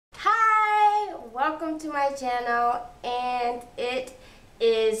welcome to my channel, and it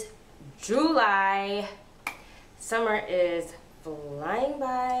is July. Summer is flying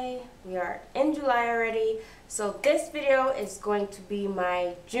by. We are in July already, so this video is going to be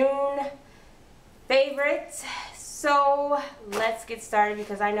my June favorites. So let's get started,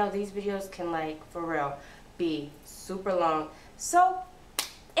 because I know these videos can, like, for real, be super long. So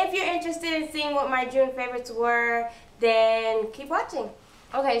if you're interested in seeing what my June favorites were, then keep watching.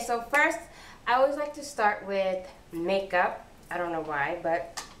 Okay, so first, I always like to start with makeup. I don't know why,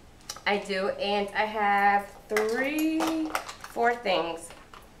 but I do. And I have four things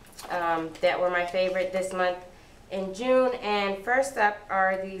that were my favorite this month in June. And first up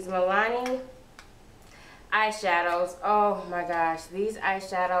are these Milani eyeshadows. Oh my gosh, these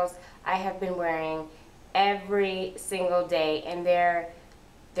eyeshadows I have been wearing every single day. And there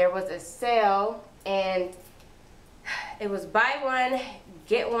was a sale, and it was buy one,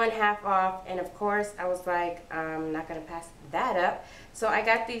 get one half off, and of course I was like, I'm not gonna pass that up. So I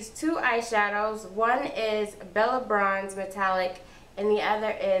got these two eyeshadows. One is Bella Bronze Metallic and the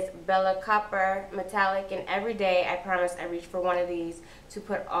other is Bella Copper Metallic, and every day I promise I reach for one of these to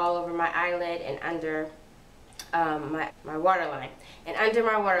put all over my eyelid and under my waterline and under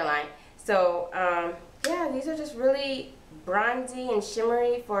my waterline. So yeah, these are just really bronzy and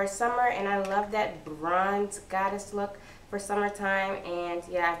shimmery for summer, and I love that bronze goddess look for summertime. And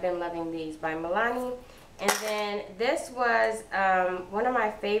yeah, I've been loving these by Milani. And then this was one of my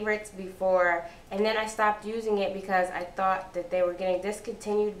favorites before, and then I stopped using it because I thought that they were getting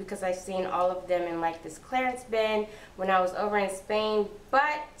discontinued, because I've seen all of them in like this clearance bin when I was over in Spain.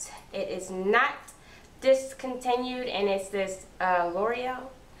 But it is not discontinued, and it's this L'Oreal.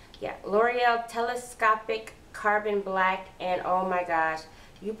 Yeah, L'Oreal Telescopic Carbon Black, and oh my gosh,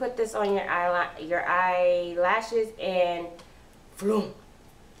 you put this on your eyelashes and vroom.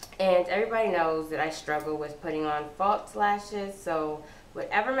 And everybody knows that I struggle with putting on false lashes, so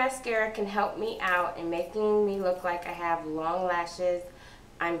whatever mascara can help me out and making me look like I have long lashes,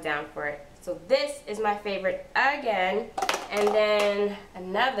 I'm down for it. So this is my favorite again. And then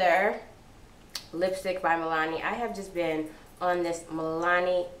another lipstick by Milani. I have just been on this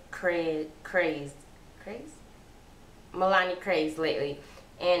Milani craze lately,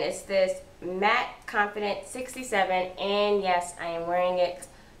 and it's this Matte Confident 67, and yes, I am wearing it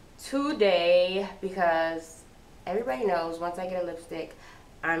today because everybody knows once I get a lipstick,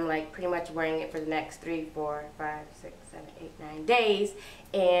 I'm like pretty much wearing it for the next 3, 4, 5, 6, 7, 8, 9 days,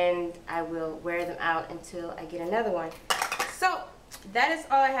 and I will wear them out until I get another one. So that is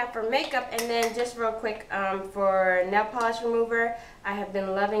all I have for makeup. And then just real quick, for nail polish remover, I have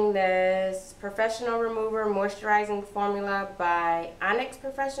been loving this Professional Remover Moisturizing Formula by Onyx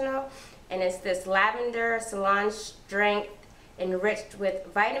Professional, and it's this lavender salon strength enriched with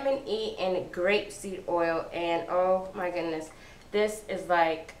vitamin E and grapeseed oil. And oh my goodness, this is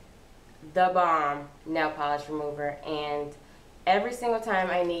like the bomb nail polish remover, and every single time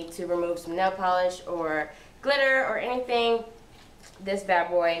I need to remove some nail polish or glitter or anything, this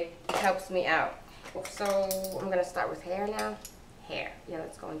bad boy helps me out. So I'm gonna start with hair now. Hair, yeah,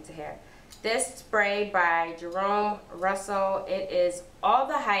 let's go into hair. This spray by Jerome Russell, it is all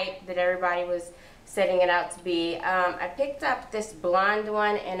the hype that everybody was setting it out to be. I picked up this blonde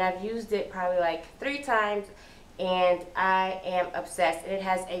one, and I've used it probably like 3 times, and I am obsessed. It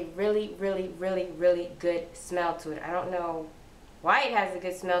has a really, really, really, really good smell to it. I don't know why it has a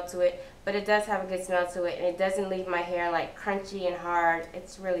good smell to it, but it does have a good smell to it, and it doesn't leave my hair like crunchy and hard.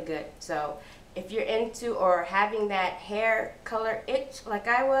 It's really good. So if you're into or having that hair color itch like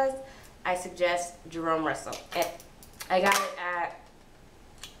I was, I suggest Jerome Russell. And I got it at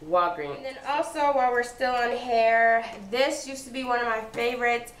Walgreens. And then also, while we're still on hair, this used to be one of my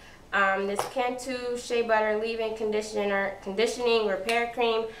favorites. This Cantu Shea Butter Leave-In Conditioning Repair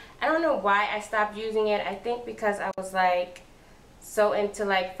Cream. I don't know why I stopped using it. I think because I was like so into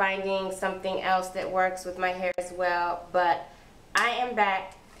like finding something else that works with my hair as well. But I am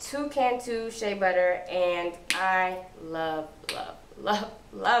back to Cantu Shea Butter, and I love, love, love,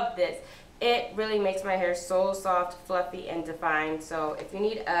 love this. It really makes my hair so soft, fluffy, and defined. So if you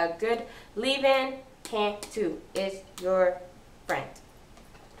need a good leave-in, Cantu is your friend.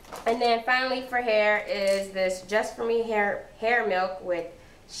 And then finally for hair is this Just For Me hair milk with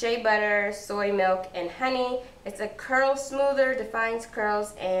shea butter, soy milk, and honey. It's a curl smoother, defines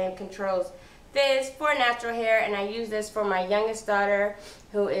curls, and controls fizz for natural hair. And I use this for my youngest daughter,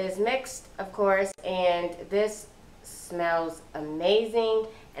 who is mixed, of course, and this smells amazing.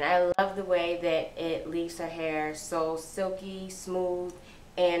 And I love the way that it leaves her hair so silky, smooth,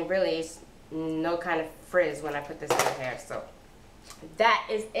 and really it's no kind of frizz when I put this in her hair. So that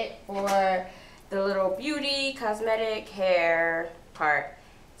is it for the little beauty, cosmetic, hair part.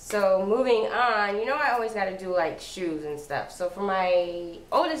 So moving on, you know I always got to do like shoes and stuff. So for my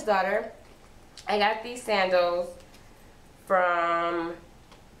oldest daughter, I got these sandals from,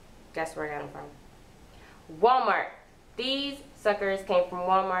 guess where I got them from? Walmart. These suckers came from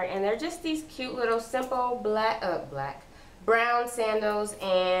Walmart, and they're just these cute little simple brown sandals,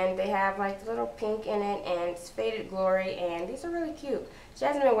 and they have like a little pink in it, and it's Faded Glory, and these are really cute. She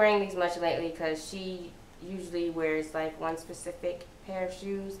hasn't been wearing these much lately because she usually wears like one specific pair of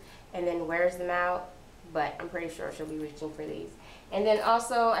shoes and then wears them out, but I'm pretty sure she'll be reaching for these. And then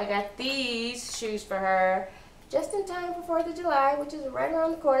also I got these shoes for her just in time for 4th of July, which is right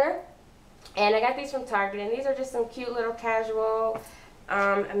around the corner. And I got these from Target, and these are just some cute little casual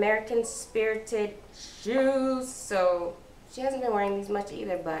American spirited shoes. So she hasn't been wearing these much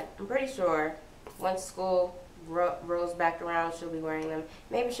either, but I'm pretty sure once school rolls back around, she'll be wearing them.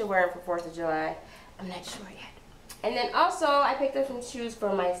 Maybe she'll wear them for 4th of July. I'm not sure yet. And then also I picked up some shoes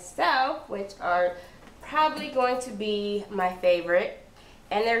for myself, which are probably going to be my favorite.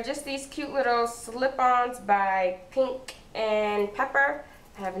 And they're just these cute little slip-ons by Pink and Pepper.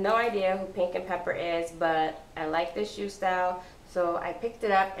 I have no idea who Pink and Pepper is, but I like this shoe style, so I picked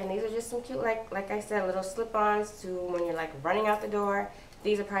it up. And these are just some cute, like I said, little slip-ons to when you're like running out the door.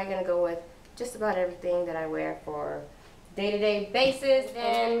 These are probably going to go with just about everything that I wear for day-to-day basis.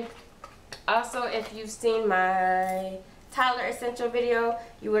 And also, if you've seen my toddler essential video,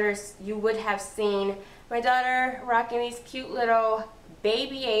 you would have seen my daughter rocking these cute little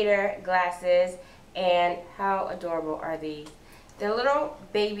Baby-Aiders glasses. And how adorable are these? They're little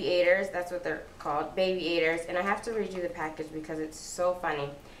Baby-Aiders, that's what they're called, Baby-Aiders, and I have to read you the package because it's so funny.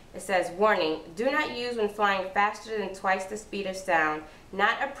 It says, warning, do not use when flying faster than twice the speed of sound.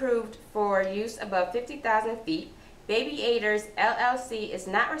 Not approved for use above 50,000 feet. Baby-Aiders LLC is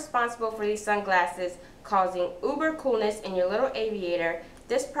not responsible for these sunglasses causing uber coolness in your little aviator.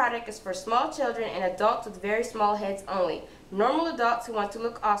 This product is for small children and adults with very small heads only. Normal adults who want to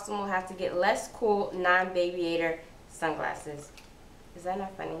look awesome will have to get less cool non-Baby-Aider sunglasses. Is that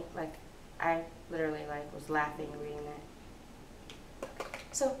not funny? Like, I literally like was laughing reading that.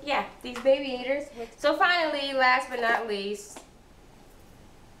 So yeah, these Baby-Aiders. So finally, last but not least,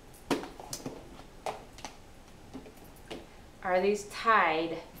 are these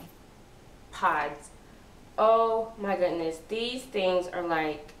Tide Pods. Oh my goodness, these things are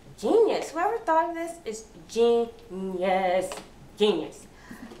like genius. Whoever thought of this is genius. Genius.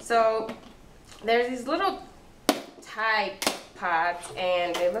 So there's these little Tide Pods,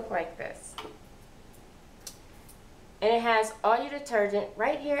 and they look like this. And it has all your detergent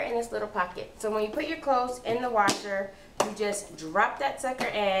right here in this little pocket. So when you put your clothes in the washer, you just drop that sucker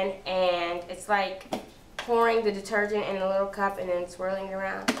in, and it's like pouring the detergent in a little cup and then swirling it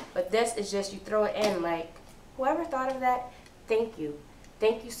around. But this is just, you throw it in. Like, whoever thought of that, thank you.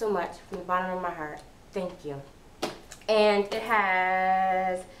 Thank you so much from the bottom of my heart. Thank you. And it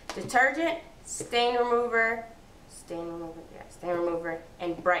has detergent, stain remover,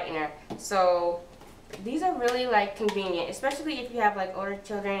 and brightener. So these are really like convenient, especially if you have like older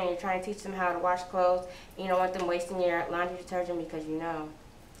children and you're trying to teach them how to wash clothes. You don't want them wasting your laundry detergent because you know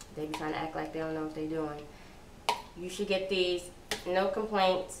they be trying to act like they don't know what they're doing. You should get these. No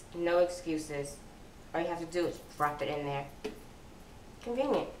complaints, no excuses. All you have to do is drop it in there.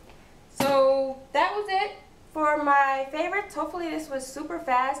 Convenient. So that was it for my favorites. Hopefully this was super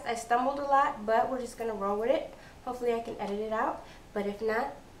fast. I stumbled a lot, but we're just going to roll with it. Hopefully I can edit it out. But if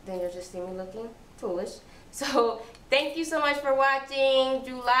not, then you'll just see me looking foolish. So thank you so much for watching.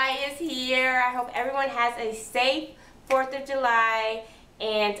 July is here. I hope everyone has a safe 4th of July.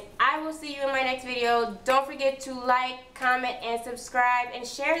 And I will see you in my next video. Don't forget to like, comment, and subscribe, and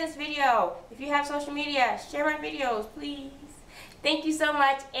share this video. If you have social media, share my videos, please. Thank you so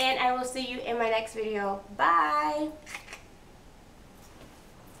much, and I will see you in my next video. Bye.